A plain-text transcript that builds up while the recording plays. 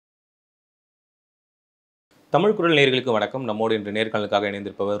தமிழ் குரல் நேயர்களுக்கு வணக்கம். நம்மோடு இன்று நேர்காணலுக்காக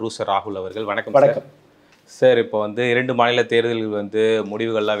இணைந்திருப்பவர் ரூசர் ராகுல் அவர்கள். வணக்கம் வணக்கம் சார். இப்போ 2 மாநில தேர்தல்கள்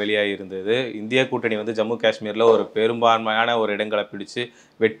முடிவுகள்லாம் வெளியாகி இருந்தது. இந்திய கூட்டணி ஜம்மு காஷ்மீரில் ஒரு பெரும்பான்மையான ஒரு இடங்களை பிடிச்சு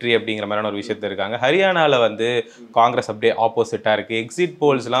வெற்றி அப்படிங்கிற மாதிரியான ஒரு விஷயத்த இருக்காங்க. ஹரியானாவில் காங்கிரஸ் அப்படியே ஆப்போசிட்டாக இருக்குது. எக்ஸிட்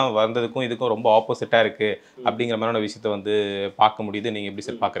போல்ஸ்லாம் வந்ததுக்கும் இதுக்கும் ரொம்ப ஆப்போசிட்டாக இருக்குது அப்படிங்கிற மாதிரியான விஷயத்த பார்க்க முடியுது. நீங்கள் எப்படி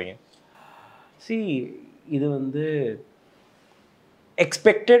சார் பார்க்குறீங்க? இது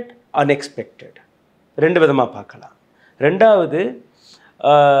எக்ஸ்பெக்டட் அன்எக்ஸ்பெக்டட் ரெண்டு விதமாக பார்க்கலாம். ரெண்டாவது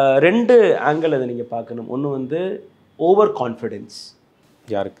ரெண்டு ஆங்கிள் அதை நீங்கள் பார்க்கணும். ஒன்று ஓவர் கான்ஃபிடென்ஸ்,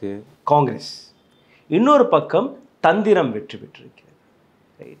 யாருக்கு? காங்கிரஸ். இன்னொரு பக்கம் தந்திரம் வெற்றி பெற்றிருக்கிறது.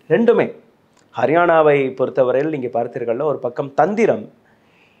 ரைட், ரெண்டுமே. ஹரியானாவை பொறுத்தவரையில் நீங்கள் பார்த்தீர்கள்ல, ஒரு பக்கம் தந்திரம்,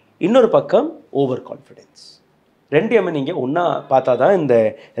 இன்னொரு பக்கம் ஓவர் கான்ஃபிடென்ஸ். ரெண்டையுமே நீங்கள் ஒன்றா பார்த்தா தான் இந்த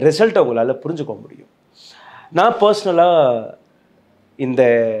ரிசல்ட்டை உங்களால் புரிஞ்சுக்க முடியும். நான் பர்சனலாக இந்த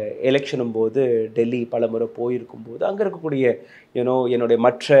எலெக்ஷனும் போது டெல்லி பல முறை போயிருக்கும்போது அங்கே இருக்கக்கூடிய என்னுடைய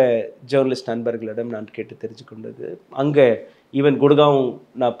மற்ற ஜேர்னலிஸ்ட் நண்பர்களிடம் நான் கேட்டு தெரிஞ்சுக்கொண்டது, அங்கே ஈவன் குடுகாம்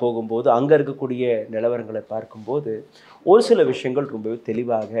நான் போகும்போது அங்கே இருக்கக்கூடிய நிலவரங்களை பார்க்கும்போது ஒரு சில விஷயங்கள் ரொம்பவே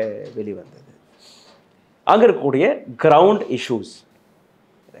தெளிவாக வெளிவந்தது. அங்கே இருக்கக்கூடிய கிரவுண்ட் இஷ்யூஸ்,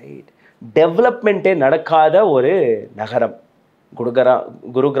 ரைட், டெவலப்மெண்ட்டே நடக்காத ஒரு நகரம்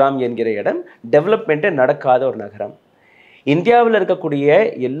குருகிராம் என்கிற இடம். டெவலப்மெண்ட்டே நடக்காத ஒரு நகரம். இந்தியாவில் இருக்கக்கூடிய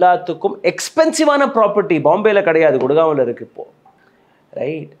எல்லாத்துக்கும் எக்ஸ்பென்சிவான ப்ராப்பர்ட்டி பாம்பேயில் கிடையாது, குடுகாவில் இருக்குது இப்போது.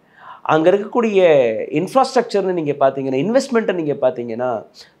 ரைட், அங்கே இருக்கக்கூடிய இன்ஃப்ராஸ்ட்ரக்சர்னு நீங்கள் பார்த்தீங்கன்னா, இன்வெஸ்ட்மெண்ட்டை நீங்கள் பார்த்தீங்கன்னா,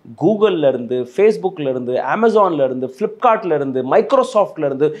 கூகுள்லேருந்து, ஃபேஸ்புக்லேருந்து, அமேசான்லேருந்து, ஃப்ளிப்கார்ட்லேருந்து,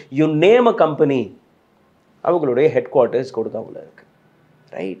 மைக்ரோசாஃப்ட்லேருந்து, யூ நேம் அ கம்பெனி, அவங்களுடைய ஹெட் குவார்ட்டர்ஸ் குடுகாவில் இருக்குது.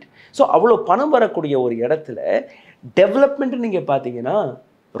 ரைட், ஸோ அவ்வளோ பணம் வரக்கூடிய ஒரு இடத்துல டெவலப்மெண்ட்டு நீங்கள் பார்த்தீங்கன்னா,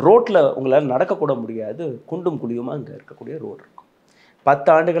 ரோட்டில் உங்களால் நடக்கக்கூட முடியாது, குண்டும் குழியுமாக அங்கே இருக்கக்கூடிய ரோடு இருக்கும். 10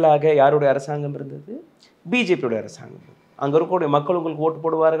 ஆண்டுகளாக யாருடைய அரசாங்கம் இருந்தது? பிஜேபியோடைய அரசாங்கம். அங்கே இருக்கக்கூடிய மக்கள் உங்களுக்கு ஓட்டு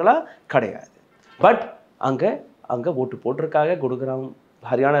போடுவார்களா? கிடையாது. பட் அங்கே ஓட்டு போட்டிருக்காங்க. குருகிராம்,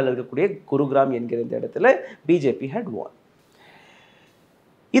 ஹரியானாவில் இருக்கக்கூடிய குருகிராம் என்கிற இந்த இடத்துல பிஜேபி ஹேட் வான்.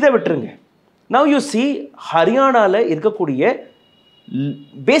 இதை விட்டுருங்க. நவ் யூ சி ஹரியானாவில் இருக்கக்கூடிய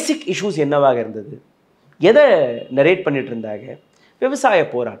பேசிக் இஷ்யூஸ் என்னவாக இருந்தது? எதை நரேட் பண்ணிட்டு இருந்தாங்க? விவசாய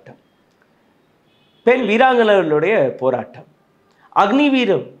போராட்டம், பெண் வீராங்கனைகளுடைய போராட்டம்,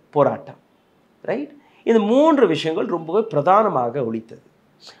 அக்னிவீர போராட்டம். ரைட், இந்த 3 விஷயங்கள் ரொம்பவே பிரதானமாக ஒலித்தது.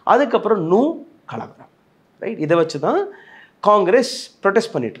 அதுக்கப்புறம் கலவரம். ரைட், இதை வச்சு தான் காங்கிரஸ்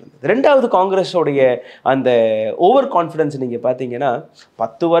ப்ரொடெஸ்ட் பண்ணிட்டு இருந்தது. ரெண்டாவது, காங்கிரஸோடைய அந்த ஓவர் கான்ஃபிடென்ஸ் நீங்கள் பார்த்தீங்கன்னா,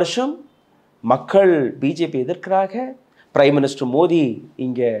 10 வருஷம் மக்கள் பிஜேபி எதிர்க்கிறாங்க. பிரைம் மினிஸ்டர் மோடி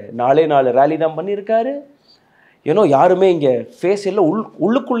இங்கே 4 ரேலி தான் பண்ணியிருக்காரு. யாருமே இங்கே ஃபேஸ் இல்லை.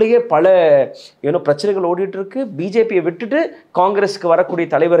 உள்ளுக்குள்ளேயே பல பிரச்சனைகள் ஓடிட்டுருக்கு. பிஜேபியை விட்டுட்டு காங்கிரஸுக்கு வரக்கூடிய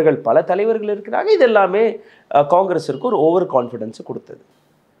தலைவர்கள், பல தலைவர்கள் இருக்கிறாங்க. இது எல்லாமே காங்கிரஸிற்கு ஒரு ஓவர் கான்ஃபிடென்ஸை கொடுத்தது.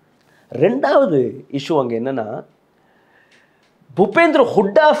 ரெண்டாவது இஷ்யூ அங்கே என்னென்னா, பூபேந்திர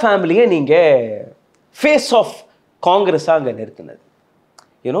ஹுட்டா ஃபேமிலியை நீங்கள் ஃபேஸ் ஆஃப் காங்கிரஸாக அங்கே நிறுத்தினது.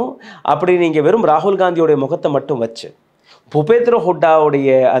 அப்படி நீங்கள் வெறும் ராகுல் காந்தியோடைய முகத்தை மட்டும் வச்சு பூபேந்திர ஹுட்டாவுடைய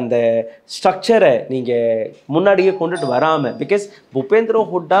அந்த ஸ்ட்ரக்சரை நீங்கள் முன்னாடியே கொண்டுட்டு வராமல், பிகாஸ் பூபேந்திர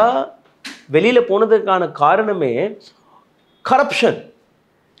ஹுட்டா வெளியில் போனதுக்கான காரணமே கரப்ஷன்.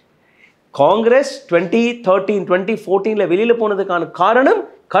 காங்கிரஸ் 2013, 2014 வெளியில் போனதுக்கான காரணம்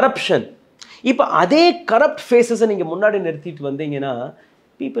கரப்ஷன். இப்போ அதே கரப்ட் ஃபேஸஸை நீங்கள் முன்னாடி நிறுத்திட்டு வந்தீங்கன்னா,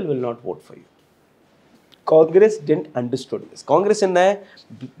 people will not vote for you. Congress didn't understood this. Congress என்ன,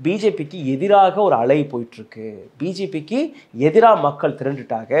 பிஜேபிக்கு எதிராக ஒரு அலை போயிட்டுருக்கு, பிஜேபிக்கு எதிராக மக்கள்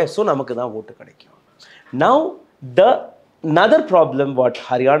திரண்டுட்டாங்க, ஸோ நமக்கு தான் ஓட்டு கிடைக்கும். Now another problem what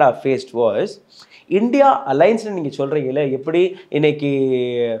Haryana faced was, India அலைன்ஸ்னு நீங்கள் சொல்கிறீங்களே, எப்படி இன்னைக்கு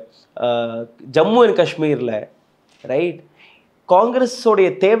ஜம்மு அண்ட் காஷ்மீரில், ரைட், காங்கிரஸோடைய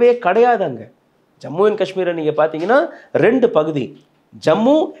தேவையே கிடையாது. அங்கே ஜம்மு அண்ட் காஷ்மீரை நீங்கள் பார்த்தீங்கன்னா 2 பகுதி,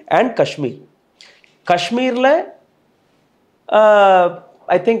 ஜம்மு அண்ட் காஷ்மீர். காஷ்மீரில்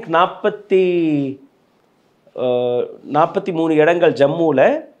ஐ திங்க் 43 இடங்கள் ஜம்முவில்,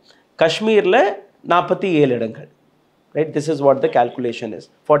 காஷ்மீரில் 47 இடங்கள். Right, this is what the calculation is,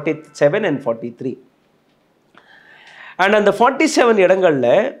 47 and 43. And அந்த 47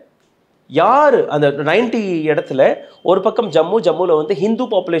 இடங்களில் யார், அந்த 90 இடத்துல ஒரு பக்கம் ஜம்முவில் ஹிந்து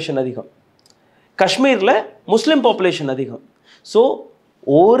பாப்புலேஷன் அதிகம், காஷ்மீரில் முஸ்லீம் பாப்புலேஷன் அதிகம். ஸோ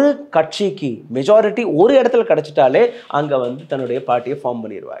ஒரு கட்சிக்கு மெஜாரிட்டி ஒரு இடத்துல கிடச்சிட்டாலே அங்கே தன்னுடைய பார்ட்டியை ஃபார்ம்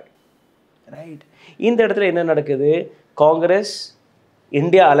பண்ணிடுவாங்க. ரைட், இந்த இடத்துல என்ன நடக்குது? காங்கிரஸ்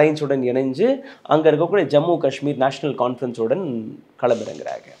இந்தியா அலைன்ஸுடன் இணைஞ்சு அங்கே இருக்கக்கூடிய ஜம்மு காஷ்மீர் நேஷனல் கான்ஃபரன்ஸுடன்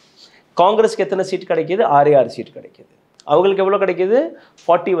களமிறங்குறாங்க. காங்கிரஸுக்கு எத்தனை சீட் கிடைக்கிது? 6 சீட் கிடைக்கிது. அவங்களுக்கு எவ்வளோ கிடைக்கிது?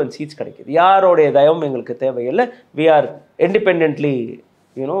 41 சீட்ஸ் கிடைக்கிது. யாரோடைய தயவும் எங்களுக்கு தேவையில்லை. We are independently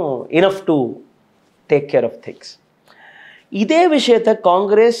enough to take care of things. இதே விஷயத்தை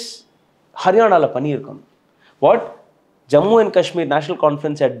காங்கிரஸ் ஹரியானாவில் பண்ணியிருக்கணும். What Jammu and Kashmir national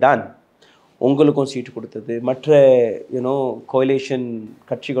conference hut ton, உங்களுக்கும் சீட்டு கொடுத்தது, மற்ற கோலிஷன்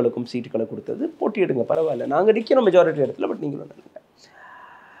கட்சிகளுக்கும் சீட்டுகளை கொடுத்தது, போட்டியிடுங்க பரவாயில்ல, நாங்கள் நிற்கிறோம் மெஜாரிட்டி இடத்துல, பட் நீங்களும் இல்லை.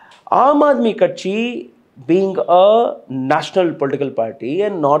 ஆம் ஆத்மி கட்சி being a national political party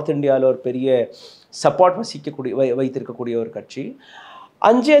and north இந்தியாவில் ஒரு பெரிய சப்போர்ட் வைத்திருக்கக்கூடிய ஒரு கட்சி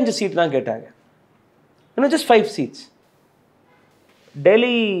 5 சீட் தான் கேட்டாங்க. Just 5 seeds.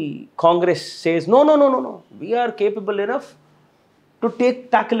 Delhi Congress says no, we are capable enough to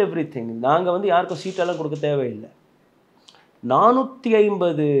tackle everything. நாங்கள் யாருக்கும் சீட்டெல்லாம் கொடுக்க தேவையில்லை.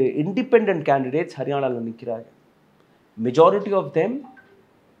 450 இண்டிபெண்ட் கேண்டிடேட்ஸ் ஹரியானாவில் நிற்கிறாங்க. Majority of them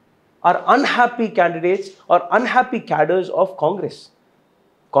are unhappy candidates or unhappy cadres of Congress.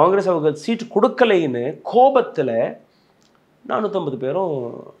 Congress அவர்கள் சீட்டு கொடுக்கலைன்னு கோபத்தில் 450 பேரும்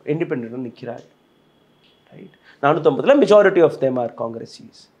இண்டிபெண்டாக நிற்கிறாங்க. Right, 450 majority of them are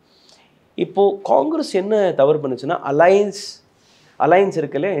காங்கிரஸீஸ். இப்போது காங்கிரஸ் என்ன தவறு பண்ணுச்சுன்னா, அலைன்ஸ்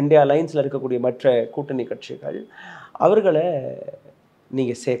இருக்குல்ல, இந்தியா அலைன்ஸில் இருக்கக்கூடிய மற்ற கூட்டணி கட்சிகள் அவர்களை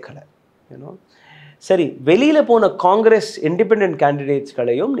நீங்கள் சேர்க்கலை. சரி, வெளியில் போன காங்கிரஸ் இண்டிபெண்ட்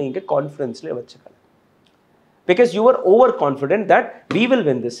கேண்டிடேட்ஸ்களையும் நீங்கள் கான்ஃபரன்ஸில் வச்சுக்கல. Because you are over confident that we will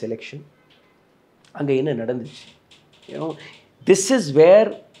win this election. அங்கே என்ன நடந்துச்சு? This is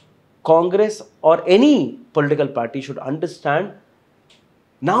where Congress or any political party should understand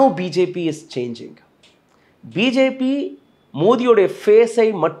now BJP is changing. BJP மோதியோடைய ஃபேஸை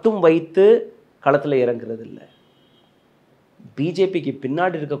மட்டும் வைத்து களத்தில் இறங்குறது இல்லை. பிஜேபிக்கு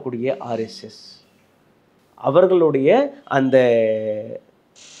பின்னாடி இருக்கக்கூடிய RSS அவர்களுடைய அந்த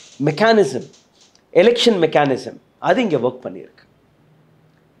மெக்கானிசம், எலெக்ஷன் மெக்கானிசம், அது இங்கே ஒர்க் பண்ணியிருக்கு.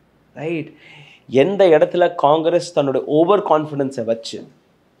 ரைட், எந்த இடத்துல காங்கிரஸ் தன்னுடைய ஓவர் கான்ஃபிடென்ஸை வச்சு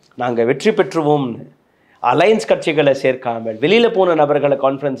நாங்கள் வெற்றி பெற்றுவோம்னு அலைன்ஸ் கட்சிகளை சேர்க்காமல், வெளியில் போன நபர்களை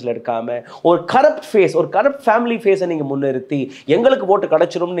கான்ஃபரன்ஸில் எடுக்காமல், ஒரு கரப்ட் ஃபேஸ், ஒரு கரப்ட் ஃபேமிலி ஃபேஸை நீங்கள் முன்னிறுத்தி எங்களுக்கு ஓட்டு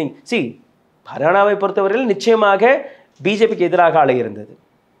கிடச்சிரும். நீங்கள் ஹரியானாவை பொறுத்தவரையில் நிச்சயமாக பிஜேபிக்கு எதிராக அலை இருந்தது.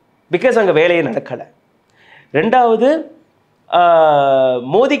 பிகாஸ் அங்கே வேலையே நடக்கலை. ரெண்டாவது,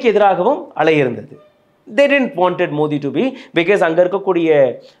 மோடிக்கு எதிராகவும் அலை இருந்தது. they didn't wanted Modi to be, because அங்கே இருக்கக்கூடிய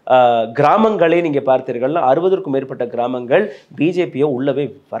கிராமங்களே நீங்கள் பார்த்தீர்கள், 60க்கும் மேற்பட்ட கிராமங்கள் பிஜேபியை உள்ளவே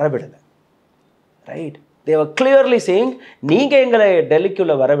வரவிடலை. Right, they were clearly saying, நீங்கள் எங்களை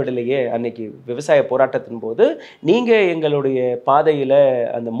டெல்லிக்குள்ளே வரவிடலையே. அன்னைக்கு விவசாய போராட்டத்தின் போது நீங்கள் எங்களுடைய பாதையில்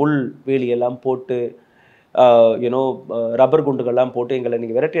அந்த முள் வேலியெல்லாம் போட்டு ரப்பர் குண்டுகள்லாம் போட்டு எங்களை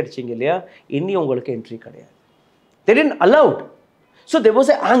நீங்கள் விரட்டி அடிச்சிங்க இல்லையா, இனி உங்களுக்கு என்ட்ரி கிடையாது. they didn't allowed. So there was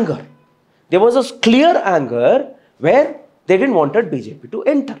an anger. There was a clear anger where they didn't wanted BJP to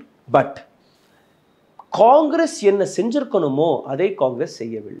enter. But Congress என்ன செஞ்சிருக்கணுமோ அதை காங்கிரஸ்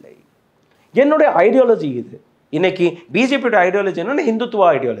செய்யவில்லை. என்னுடைய ஐடியாலஜி இது. இன்னைக்கு பிஜேபியோட ஐடியாலஜி என்னன்னா ஹிந்துத்துவ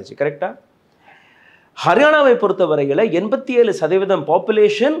ஐடியாலஜி. கரெக்டா? ஹரியானாவை பொறுத்தவரையில் 87%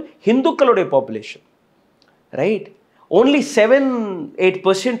 population ஹிந்துக்களுடைய population. Right, only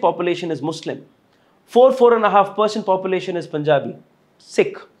 7-8% population is Muslim. 4.5% population is Punjabi,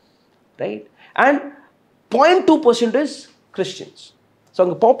 Sikh. Right, and 0.2% is Christians. So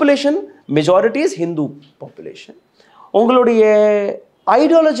the population majority is Hindu population. உங்களுடைய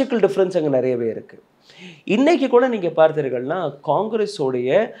ஐடியாலஜிக்கல் டிஃப்ரென்ஸ் அங்கே நிறையவே இருக்கு. இன்னைக்கு கூட நீங்கள் பார்த்தீர்கள்னா காங்கிரஸோடைய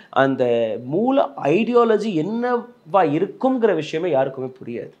அந்த மூல ஐடியாலஜி என்னவா இருக்குங்கிற விஷயமே யாருக்குமே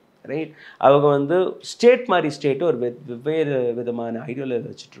புரியாது. ரைட், அவங்க ஸ்டேட் மாதிரி ஸ்டேட்டு ஒரு வெவ்வேறு விதமான ஐடியாலஜி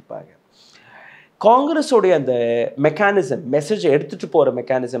வச்சுட்டு இருப்பாங்க. காங்கிரஸோடைய அந்த மெக்கானிசம், மெசேஜை எடுத்துகிட்டு போகிற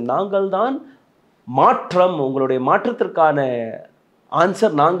மெக்கானிசம், நாங்கள் தான் மாற்றம், உங்களுடைய மாற்றத்திற்கான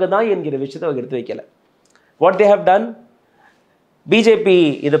ஆன்சர் நாங்கள் தான் என்கிற விஷயத்தை அவங்க எடுத்து வைக்கலை. What they have done, BJP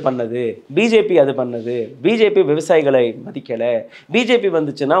இது பண்ணது, பிஜேபி அது பண்ணது, பிஜேபி விவசாயிகளை மதிக்கலை, பிஜேபி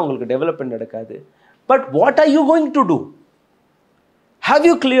வந்துச்சுன்னா உங்களுக்கு டெவலப்மெண்ட் நடக்காது. But what are you going to two? Have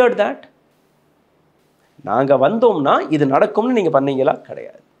you cleared that? நாங்கள் வந்தோம்னா இது நடக்கும்னு நீங்கள் பண்ணீங்களா?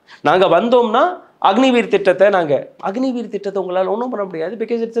 கிடையாது. நாங்கள் வந்தோம்னா அக்னிவீர் திட்டத்தை உங்களால் ஒன்றும் பண்ண முடியாது.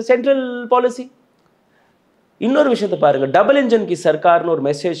 Because it's a central policy. இன்னொரு விஷயத்தை பாருங்க, டபுள் இன்ஜின் கி சர்க்கார்னு ஒரு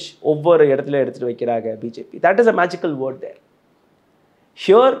மெசேஜ் ஒவ்வொரு இடத்துல எடுத்துகிட்டு வைக்கிறாங்க BJP. That is a magical word there.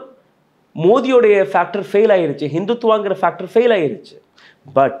 Sure, மோதியோடைய factor fail ஆயிருச்சு, ஹிந்துத்துவாங்கிற ஃபேக்டர் ஃபெயில் ஆயிருச்சு.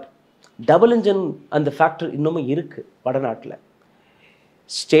 பட் டபுள் இன்ஜின் அந்த ஃபேக்டர் இன்னமும் இருக்குது வடநாட்டில்.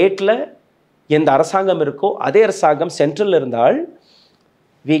 ஸ்டேட்டில் எந்த அரசாங்கம் இருக்கோ அதே அரசாங்கம் சென்ட்ரலில் இருந்தால்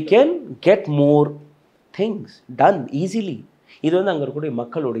we can get more things done easily. இது அங்கே இருக்கக்கூடிய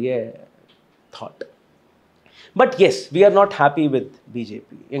மக்களுடைய thought. But S we are not happy with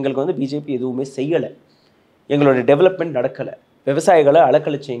BJP. எங்களுக்கு வந்து பிஜேபி எதுவுமே செய்யலை, எங்களுடைய டெவலப்மெண்ட் நடக்கலை, விவசாயிகளை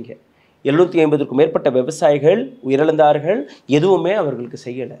அலக்கழிச்சிங்க, 750க்கும் மேற்பட்ட விவசாயிகள் உயிரிழந்தார்கள், எதுவுமே அவர்களுக்கு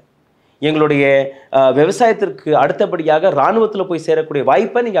செய்யலை. எங்களுடைய விவசாயத்திற்கு அடுத்தபடியாக இராணுவத்தில் போய் சேரக்கூடிய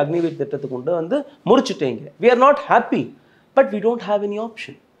வாய்ப்பை நீங்கள் அக்னிவீர் திட்டத்தை கொண்டு வந்து முறிச்சுட்டீங்க. We are not happy but we don't have any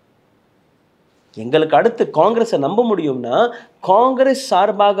option. எங்களுக்கு அடுத்து காங்கிரஸை நம்ப முடியும்னா காங்கிரஸ்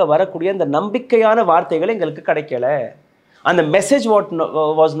சார்பாக வரக்கூடிய அந்த நம்பிக்கையான வார்த்தைகள் எங்களுக்கு கிடைக்கல. அந்த message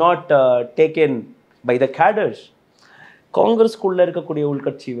was not taken by the cadres. காங்கிரஸ்குள்ளே இருக்கக்கூடிய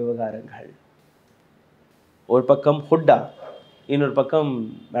உள்கட்சி விவகாரங்கள், ஒரு பக்கம் ஹுட்டா, இன்னொரு பக்கம்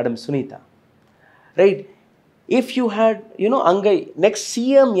madam Sunita, right? If you had அங்கே நெக்ஸ்ட்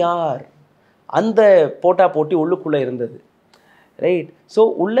சிஎம் யார், அந்த போட்டி உள்ளுக்குள்ளே இருந்தது, ரைட்? ஸோ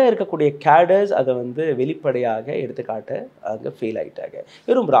உள்ளே இருக்கக்கூடிய கேடர்ஸ் அதை வந்து வெளிப்படையாக எடுத்துக்காட்ட அங்கே ஃபெயில் ஆகிட்டாங்க.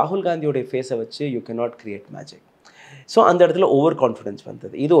 வெறும் ராகுல் காந்தியோடைய ஃபேஸை வச்சு you can not create magic. So அந்த இடத்துல ஓவர் கான்ஃபிடென்ஸ்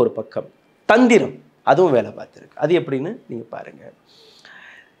வந்தது. இது ஒரு பக்கம். தந்திரம் அதுவும் வேலை பார்த்துருக்கு. அது எப்படின்னு நீங்கள் பாருங்கள்.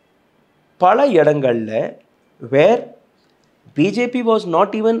 பல இடங்களில் வேர் BJP was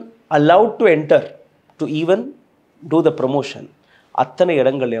not even allowed to enter to even two the promotion, அத்தனை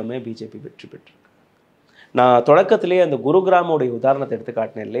இடங்கள்லையுமே பிஜேபி வெற்றி பெற்றிருக்கு. நான் தொடக்கத்திலேயே அந்த குருகிராமோடைய உதாரணத்தை எடுத்து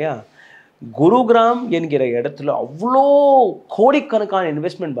காட்டினேன் இல்லையா? குருகிராம் என்கிற இடத்துல அவ்வளோ கோடிக்கணக்கான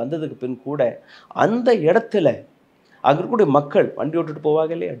இன்வெஸ்ட்மெண்ட் வந்ததுக்கு பின் கூட அந்த இடத்துல அங்கே இருக்கக்கூடிய மக்கள் வண்டி ஓட்டுட்டு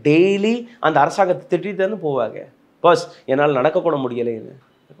போவாங்க இல்லையா? டெய்லி அந்த அரசாங்கத்தை திட்டிட்டு தானே போவாங்க. பஸ் என்னால் நடக்கக்கூட முடியலைன்னு.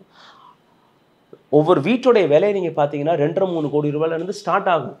 ஒவ்வொரு வீட்டுடைய விலையை நீங்கள் பார்த்தீங்கன்னா 2-3 கோடி ரூபாயிலேருந்து ஸ்டார்ட்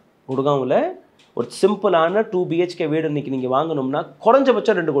ஆகும். குருகாமில் ஒரு சிம்பிளான 2 BHK வீடு இன்றைக்கி நீங்கள் வாங்கணும்னா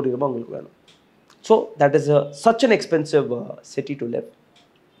குறைஞ்சபட்சம் 2 கோடி ரூபாய் உங்களுக்கு வேணும். So that is such an expensive city to live.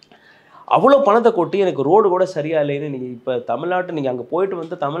 அவ்வளோ பணத்தை கொட்டி எனக்கு ரோடு கூட சரியாக இல்லைன்னு நீங்கள் இப்போ தமிழ்நாட்டு நீங்கள் அங்கே போயிட்டு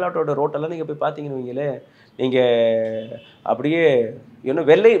வந்து தமிழ்நாட்டோட ரோட்டெல்லாம் நீங்கள் போய் பார்த்தீங்கன்னு வைங்களே, நீங்கள் அப்படியே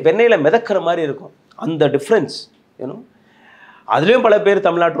வெண்ணெயில் மிதக்கிற மாதிரி இருக்கும் அந்த டிஃப்ரென்ஸ். அதுலேயும் பல பேர்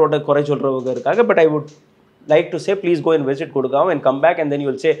தமிழ்நாட்டு ரோட்டை குறை சொல்கிறவங்க இருக்காங்க. But I would like to say please go and visit கொடுக்காம and come back and then you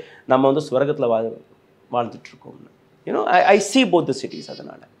will say நம்ம வந்து ஸ்வர்கத்தில் வாழ்ந்துட்டுருக்கோம்னு. ஐ see both the cities.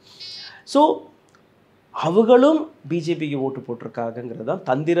 அதனால் ஸோ அவங்களும் பிஜேபிக்கு ஓட்டு போட்டிருக்காங்கங்கிறது தான்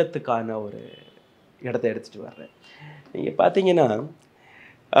தந்திரத்துக்கான ஒரு இடத்த எடுத்துகிட்டு வர்றேன். நீங்கள் பார்த்தீங்கன்னா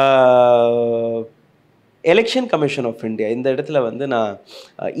எலெக்ஷன் கமிஷன் ஆஃப் இந்தியா இந்த இடத்துல வந்து நான்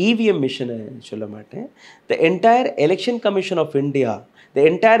இவிஎம் மிஷினை சொல்ல மாட்டேன். The entire election commission of India, the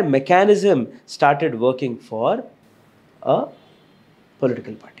entire mechanism started working for a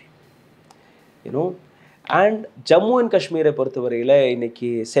political party. And Jammu and காஷ்மீரை பொறுத்தவரையில் இன்றைக்கி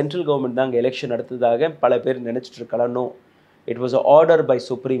சென்ட்ரல் கவர்மெண்ட் தான் அங்கே எலெக்ஷன் நடத்ததாக பல பேர் நினச்சிட்டு இருக்கலாம். No, it was a order by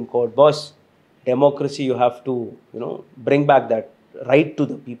supreme court. Pass, democracy you have to bring back that right to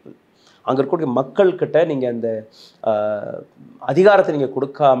the people. அங்கே இருக்கக்கூடிய மக்கள்கிட்ட நீங்கள் அந்த அதிகாரத்தை நீங்கள்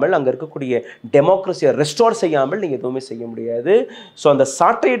கொடுக்காமல், அங்கே இருக்கக்கூடிய டெமோக்ரஸியை ரெஸ்டோர் செய்யாமல் நீங்கள் எதுவுமே செய்ய முடியாது. ஸோ அந்த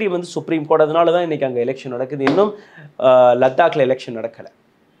சாட்டையடி வந்து சுப்ரீம் கோர்ட். அதனால தான் இன்றைக்கி அங்கே எலெக்ஷன் நடக்குது. இன்னும் லத்தாக்கில் எலெக்ஷன் நடக்கலை.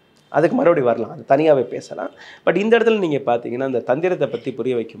 அதுக்கு மறுபடியும் வரலாம், அது தனியாகவே பேசலாம். பட் இந்த இடத்துல நீங்கள் பார்த்தீங்கன்னா அந்த தந்திரத்தை பற்றி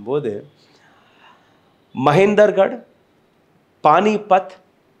புரிய வைக்கும்போது மஹேந்தர்கட், பானிபத்,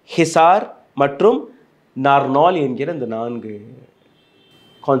 ஹிசார் மற்றும் நார்னால் என்கிற இந்த 4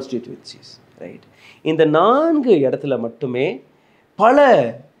 கான்ஸ்டிடியூன்சிஸ், ரைட்? இந்த 4 இடத்துல மட்டுமே பல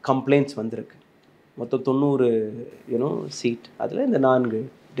கம்ப்ளைண்ட்ஸ் வந்திருக்கு. மொத்தம் 90 சீட். அதில் இந்த 4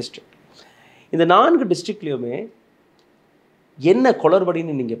 டிஸ்ட்ரிக்ட். இந்த 4 டிஸ்ட்ரிக்ட்லேயுமே என்ன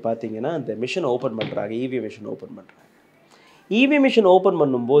குளறுபடின்னு நீங்கள் பார்த்தீங்கன்னா, அந்த மிஷினை ஓப்பன் பண்ணுறாங்க, இவிஎம் மிஷின் ஓப்பன் பண்ணுறாங்க. இவிஎம் மிஷின் ஓப்பன்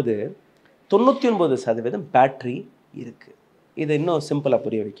பண்ணும்போது 99% பேட்ரி இருக்குது. இதை இன்னும் சிம்பிளாக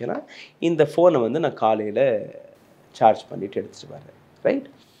புரிய வைக்கலாம். இந்த ஃபோனை வந்து நான் காலையில் சார்ஜ் பண்ணிவிட்டு எடுத்துகிட்டு வரேன், ரைட்?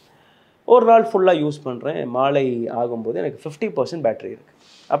 ஒரு நாள் ஃபுல்லாக யூஸ் பண்ணுறேன். மாலை ஆகும்போது எனக்கு 50% பேட்ரி இருக்குது.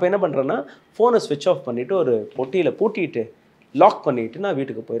 அப்போ என்ன பண்ணுறேன்னா, ஃபோனை ஸ்விட்ச் ஆஃப் பண்ணிவிட்டு ஒரு பொட்டியில் பூட்டிட்டு லாக் பண்ணிவிட்டு நான்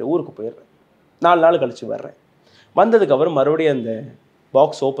வீட்டுக்கு போயிடுறேன், ஊருக்கு போயிடுறேன். 4 நாள் கழித்து வர்றேன். வந்ததுக்கப்புறம் மறுபடியும் அந்த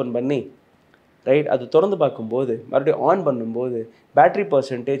பாக்ஸ் ஓப்பன் பண்ணி, ரைட், அது திறந்து பார்க்கும்போது மறுபடியும் ஆன் பண்ணும்போது பேட்ரி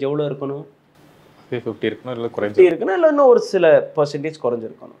பர்சன்டேஜ் எவ்வளோ இருக்கணும்? 50 இருக்கணும், இல்லை குறைஞ்சி இருக்கணும், இல்லை இன்னும் ஒரு சில பர்சன்டேஜ்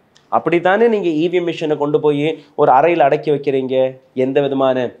குறைஞ்சிருக்கணும். அப்படி தானே நீங்கள் இவிஎம் மிஷினை கொண்டு போய் ஒரு அறையில் அடக்கி வைக்கிறீங்க. எந்த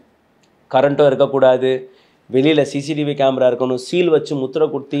விதமான கரண்ட்டும் இருக்கக்கூடாது, வெளியில் சிசிடிவி கேமரா இருக்கணும், சீல் வச்சு முத்திரை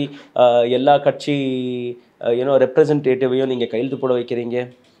குத்தி எல்லா கட்சி ரெப்ரசன்டேட்டிவையும் நீங்கள் கையெழுத்து போட வைக்கிறீங்க.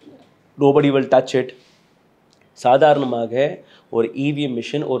 Nobody will touch it. சாதாரணமாக ஒரு இவிஎம்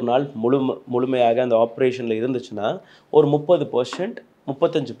மிஷின் ஒரு நாள் முழுமையாக அந்த ஆப்ரேஷனில் இருந்துச்சுன்னா ஒரு 30%,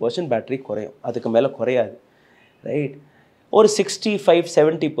 35% பேட்ரி குறையும். அதுக்கு மேலே குறையாது, ரைட்? ஒரு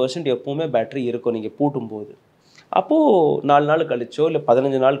 65-70% எப்போவுமே பேட்ரி இருக்கும் நீங்கள் பூட்டும்போது. அப்போது 4 நாள் கழிச்சோ இல்லை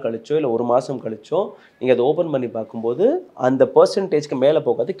 15 நாள் கழிச்சோ இல்லை 1 மாதம் கழிச்சோ நீங்கள் அதை ஓப்பன் பண்ணி பார்க்கும்போது அந்த பர்சன்டேஜ்க்கு மேலே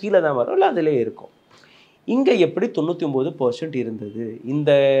போகாது, கீழே தான் வரும், இல்லை அதிலே இருக்கும். இங்கே எப்படி 99% இருந்தது?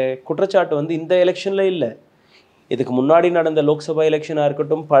 இந்த குற்றச்சாட்டு வந்து இந்த எலெக்ஷனில் இல்லை, இதுக்கு முன்னாடி நடந்த லோக்சபா எலெக்ஷனாக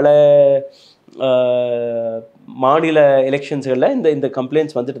இருக்கட்டும், பல மாநில எலெக்ஷன்ஸ்களில் இந்த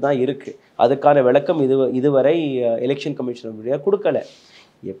கம்ப்ளைண்ட்ஸ் வந்துட்டு தான் இருக்குது. அதுக்கான விளக்கம் இதுவரை எலெக்ஷன் கமிஷன் வழியாக கொடுக்கல.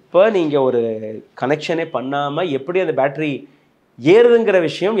 எப்போ நீங்கள் ஒரு கனெக்ஷனே பண்ணாமல் எப்படி அந்த பேட்டரி ஏறுதுங்கிற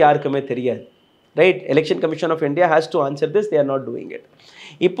விஷயம் யாருக்குமே தெரியாது, right? Election commission of India has to answer this, they are not doing it.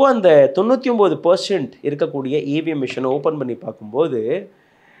 இப்போ அந்த 99% இருக்கக்கூடிய இவிஎம் மிஷினை ஓப்பன் பண்ணி பார்க்கும்போது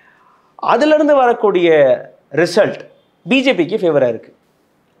அதிலிருந்து வரக்கூடிய ரிசல்ட் பிஜேபிக்கு ஃபேவராக இருக்குது.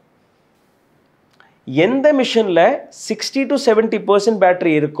 எந்த மிஷனில் 60 to 70%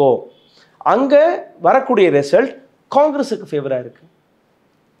 பேட்டரி இருக்கோ அங்கே வரக்கூடிய ரிசல்ட் காங்கிரஸுக்கு ஃபேவராக இருக்குது.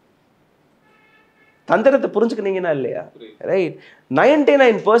 தந்திரத்தை புரிஞ்சுக்கினீங்கன்னா இல்லையா, ரைட்?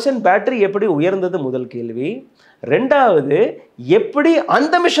 99% பேட்டரி எப்படி உயர்ந்தது முதல் கேள்வி. ரெண்டாவது, எப்படி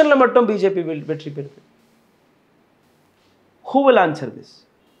அந்த மிஷனில் மட்டும் பிஜேபி வெற்றி பெறுது? Who will answer this?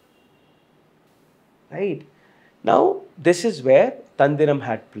 Right? Now, this is where Tandiram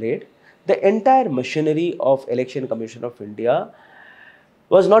had played. The entire machinery of Election Commission of India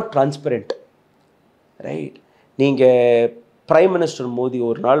was not transparent. Right? நீங்கள் பிரைம் மினிஸ்டர் மோடி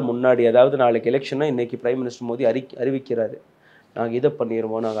ஒரு நாள் முன்னாடி, அதாவது நாளைக்கு எலெக்ஷன்னா இன்றைக்கி பிரைம் மினிஸ்டர் மோடி அறிவிக்கிறாரு, நாங்கள் இதை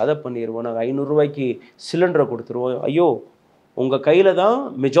பண்ணிடுவோம், நாங்கள் அதை பண்ணிடுவோம், நாங்கள் 500 ரூபாய்க்கு சிலிண்டரை கொடுத்துருவோம். ஐயோ, உங்கள் கையில் தான்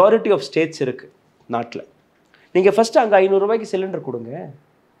மெஜாரிட்டி ஆஃப் ஸ்டேட்ஸ் இருக்குது நாட்டில். நீங்கள் ஃபஸ்ட்டு அங்கே 500 ரூபாய்க்கு சிலிண்டர்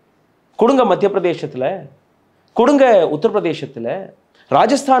கொடுங்க மத்திய பிரதேசத்தில், கொடுங்க உத்தரப்பிரதேசத்தில்,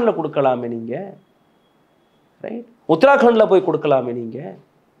 ராஜஸ்தானில் கொடுக்கலாமே நீங்கள், ரைட்? உத்தராகண்டில் போய் கொடுக்கலாமே நீங்கள்.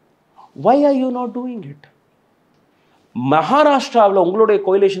 why are you not doing it? மகாராஷ்டிராவில் உங்களுடைய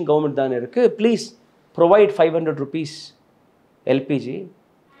கோயிலேஷன் கவர்மெண்ட் தானே இருக்குது, please provide 500 rupees LPG.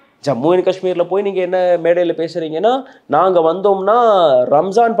 Jammu and காஷ்மீரில் போய் நீங்கள் என்ன மேடையில் பேசுகிறீங்கன்னா, நாங்கள் வந்தோம்னா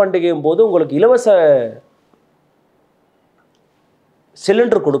ரம்ஜான் பண்டிகையும் போது உங்களுக்கு இலவச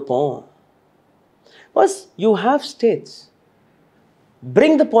சிலிண்டர் கொடுப்போம். Bus you have states,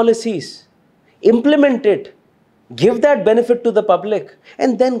 bring the policies, implement it, give that benefit to the public,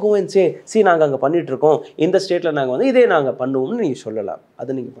 and then go and say, see, நாங்கள் அங்கே பண்ணிகிட்ருக்கோம், இந்த ஸ்டேட்டில் நாங்கள் வந்து இதே நாங்கள் பண்ணுவோம்னு நீங்கள் சொல்லலாம்.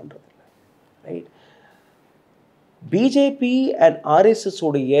 அது நீங்கள் பண்ணுறதில்ல, ரைட்? பிஜேபி அண்ட் ஆர்எஸ்எஸ்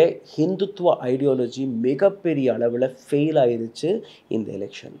உடைய ஹிந்துத்துவ ஐடியாலஜி மிகப்பெரிய அளவில் ஃபெயில் ஆயிடுச்சு இந்த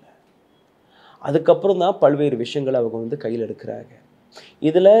எலெக்ஷனில். அதுக்கப்புறம் தான் பல்வேறு விஷயங்களை அவங்க வந்து கையில் எடுக்கிறாங்க.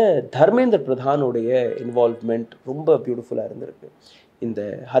 இதில் தர்மேந்திர பிரதானுடைய இன்வால்வ்மெண்ட் ரொம்ப பியூட்டிஃபுல்லாக இருந்திருக்கு இந்த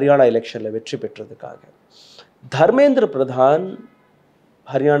ஹரியானா எலெக்ஷனில் வெற்றி பெற்றதுக்காக. தர்மேந்திர பிரதான்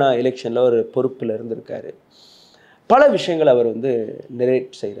ஹரியானா எலெக்ஷனில் ஒரு பொறுப்பில் இருந்திருக்காரு. பல விஷயங்கள் அவர் வந்து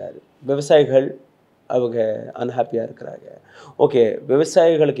நெரேட் செய்கிறாரு. விவசாயிகள் அவங்க அன்ஹாப்பியாக இருக்கிறாங்க. ஓகே,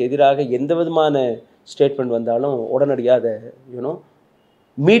 விவசாயிகளுக்கு எதிராக எந்த விதமான ஸ்டேட்மெண்ட் வந்தாலும் உடனடியாக அதை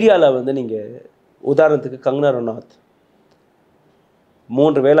மீடியாவில் வந்து நீங்கள் உதாரணத்துக்கு கங்கனா ரனாத்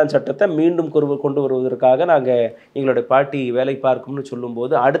 3 வேளாண் சட்டத்தை மீண்டும் கொண்டு வருவதற்காக நாங்கள் எங்களுடைய பார்ட்டி வேலை பார்க்கும்னு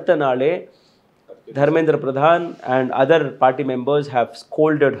சொல்லும்போது அடுத்த நாளே Dharmendra Pradhan and other party members have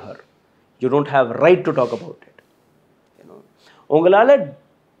scolded her. You don't have right to talk about it. உங்களால்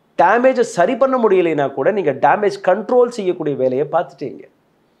டேமேஜை சரி பண்ண முடியலைன்னா கூட நீங்கள் டேமேஜ் கண்ட்ரோல் செய்யக்கூடிய வேலையை பார்த்துட்டீங்க.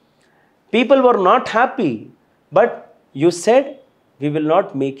 People were not happy, but you said we will not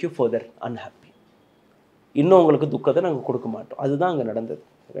make you further unhappy. இன்னும் உங்களுக்கு துக்கத்தை நாங்கள் கொடுக்க மாட்டோம். அதுதான் அங்கே நடந்தது,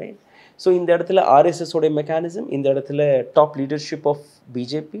 ரைட்? ஸோ இந்த இடத்துல ஆர்எஸ்எஸ் உடைய மெக்கானிசம், இந்த இடத்துல டாப் லீடர்ஷிப் ஆஃப்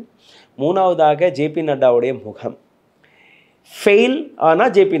பிஜேபி, மூணாவதாக ஜேபி நட்டாவுடைய முகம். ஃபெயில்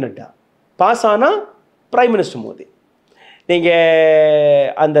ஆனால் ஜேபி நட்டா, பாஸ் ஆனால் பிரைம் மினிஸ்டர் மோடி. நீங்கள்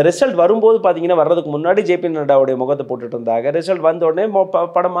அந்த ரிசல்ட் வரும்போது பார்த்தீங்கன்னா, வர்றதுக்கு முன்னாடி ஜேபி நட்டாவுடைய முகத்தை போட்டுட்டு இருந்தாங்க. ரிசல்ட் வந்த உடனே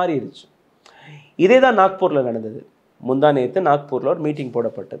படம் மாறிடுச்சு. இதே தான் நாக்பூரில் நடந்தது. முந்தா நேற்று நாக்பூரில் ஒரு மீட்டிங்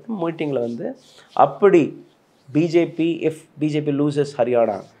போடப்பட்டது. மீட்டிங்கில் வந்து அப்படி BJP, if BJP loses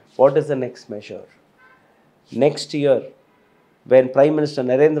Haryana, what is the next measure? Next year, when Prime Minister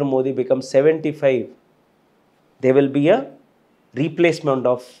Narendra Modi becomes 75, there will be a replacement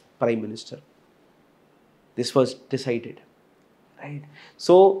of Prime Minister. This was decided, right?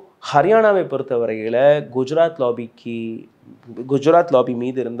 So, ஹரியானாவை பொறுத்தவரையில் Gujarat lobby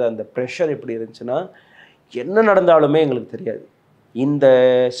மீது இருந்த அந்த pressure எப்படி இருந்துச்சுன்னா, என்ன நடந்தாலுமே எங்களுக்கு தெரியாது, இந்த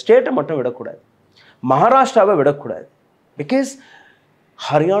ஸ்டேட்டை மட்டும் விடக்கூடாது, மகாராஷ்டிராவை விடக்கூடாது. Because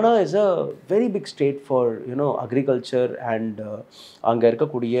Haryana is a very big state for agriculture and அங்கே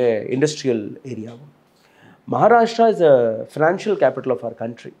இருக்கக்கூடிய industrial area. Maharashtra is a financial capital of our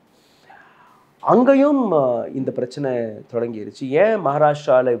country. அங்கேயும் இந்த பிரச்சனை தொடங்கிருச்சு. ஏன்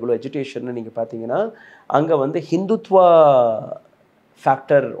மகாராஷ்டிராவில் இவ்வளோ எஜுகேஷன்னு நீங்கள் பார்த்தீங்கன்னா அங்கே வந்து ஹிந்துத்வா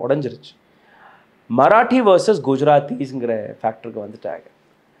ஃபேக்டர் உடஞ்சிருச்சு. மராட்டி வர்சஸ் குஜராத்திஸ்ங்கிற ஃபேக்டருக்கு வந்துட்டாங்க.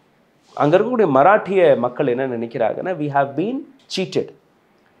 அங்கே இருக்கக்கூடிய மராட்டிய மக்கள் என்ன நினைக்கிறாங்கன்னா, வி ஹாவ் பீன் சீட்டட்,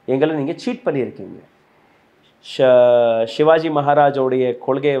 எங்களை நீங்கள் சீட் பண்ணியிருக்கீங்க. சிவாஜி மகாராஜோடைய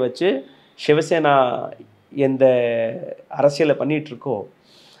கொள்கையை வச்சு சிவசேனா எந்த அரசியலை பண்ணிகிட்ருக்கோ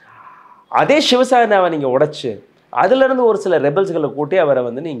அதே சிவசேனாவை நீங்கள் உடைச்சு அதிலிருந்து ஒரு சில ரெபல்ஸ்களை கூட்டி அவரை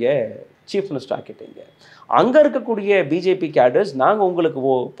வந்து நீங்கள் சீஃப் மினிஸ்டர் ஆக்கிட்டீங்க. அங்கே இருக்கக்கூடிய பிஜேபி கேடர்ஸ், நாங்கள் உங்களுக்கு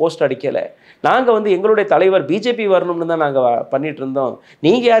போஸ்ட் அடிக்கலை, நாங்கள் வந்து எங்களுடைய தலைவர் பிஜேபி வரணும்னு தான் நாங்கள் பண்ணிகிட்டு இருந்தோம்,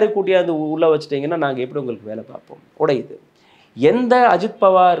 நீங்கள் யாரும் கூட்டியாந்து உள்ளே வச்சுட்டிங்கன்னா நாங்கள் எப்படி உங்களுக்கு வேலை பார்ப்போம். உடையுது. எந்த அஜித்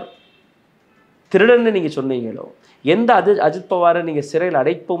பவார் திருடன்னு நீங்கள் சொன்னீங்களோ, எந்த அஜித் பவாரை நீங்கள் சிறையில்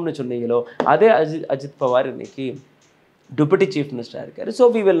அடைப்போம்னு சொன்னீங்களோ, அதே அஜித் பவார் இன்னைக்கு டெபுட்டி சீஃப் மினிஸ்டராக இருக்கார். So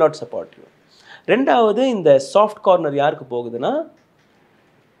we will not support you. ரெண்டாவது, இந்த சாஃப்ட் கார்னர் யாருக்கு போகுதுன்னா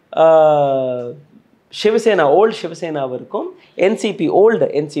Shiv Sena, old சிவசேனாவிற்கும் NCP, old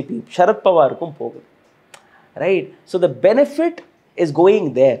NCP சரத்பவாருக்கும் போகுது. Right. So the benefit is going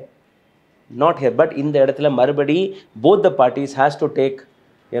there, not here. But இந்த இடத்துல மறுபடி both the parties has to take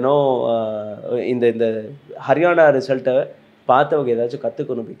you know இந்த ஹரியானா ரிசல்ட்டை பார்த்தவங்க ஏதாச்சும்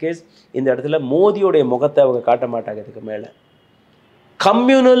கற்றுக்கணும். பிகாஸ் இந்த இடத்துல மோதியோடைய முகத்தை அவங்க காட்ட மாட்டாங்க, இதுக்கு மேலே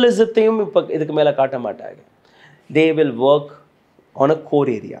கம்யூனலிசத்தையும் இப்போ இதுக்கு மேலே காட்ட மாட்டாங்க. They will work on a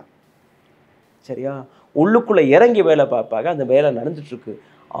core area. சரியா? உள்ளுக்குள்ளே இறங்கி வேலை பார்ப்பாங்க. அந்த வேலை நடந்துட்டுருக்கு.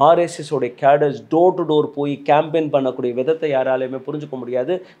 ஆர்எஸ்எஸோடைய கேடர்ஸ் டோர் டு டோர் போய் கேம்பெயின் பண்ணக்கூடிய விதத்தை யாராலையுமே புரிஞ்சுக்க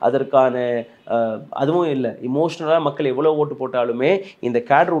முடியாது. அதற்கான அதுவும் இல்லை, இமோஷ்னலாக மக்கள் எவ்வளோ ஓட்டு போட்டாலுமே இந்த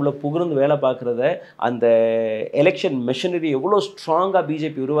கேடர் உள்ள புகுந்து வேலை பார்க்குறத, அந்த எலெக்ஷன் மெஷினரி எவ்வளோ ஸ்ட்ராங்காக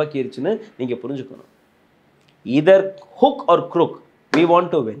பிஜேபி உருவாக்கிருச்சுன்னு நீங்கள் புரிஞ்சுக்கணும். இதர் hook R crook, we want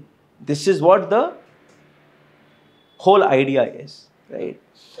to win. This is what the whole idea is, right?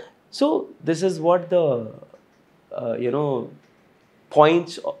 So this is what the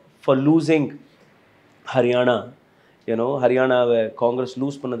points for losing Haryana, ஹரியானாவை Congress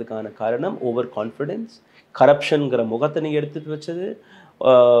loose பண்ணதுக்கான காரணம் ஓவர் கான்ஃபிடென்ஸ், கரப்ஷனுங்கிற முகத்தை நீங்கள் எடுத்துகிட்டு வச்சது,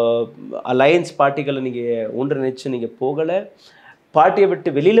 அலையன்ஸ் பார்ட்டிகளை நீங்கள் ஒன்றிணைச்சு நீங்கள் போகலை, பார்ட்டியை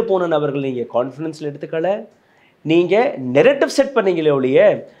விட்டு வெளியில் போன நபர்கள் நீங்கள் கான்ஃபிடென்ஸில் எடுத்துக்கலை, நீங்கள் நெரட்டிவ் செட் பண்ணீங்களே ஒழிய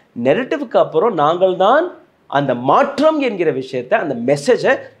நெரட்டிவ்க்கு அப்புறம் நாங்கள் தான் அந்த மாற்றம் என்கிற விஷயத்தை, அந்த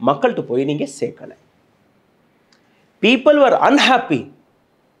மெசேஜை மக்கள்கிட்ட போய் நீங்கள் சேர்க்கலை. People were unhappy,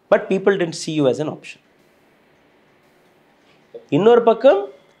 but people didn't see you as an option. இன்னொரு பக்கம்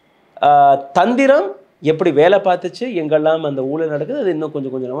தந்திரம் எப்படி வேலை பார்த்துச்சு, எங்கெல்லாம் அந்த ஊழல் நடக்குது, அது இன்னும்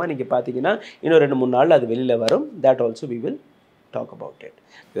கொஞ்சம் கொஞ்சமாக நீங்கள் பார்த்தீங்கன்னா இன்னும் 2-3 நாளில் அது வெளியில் வரும். That also we will talk about it.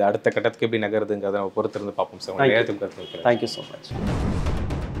 இது அடுத்த கட்டத்துக்கு எப்படி நகருதுங்கிறத நம்ம பொறுத்திருந்து பார்ப்போம் sir. Thank you so much.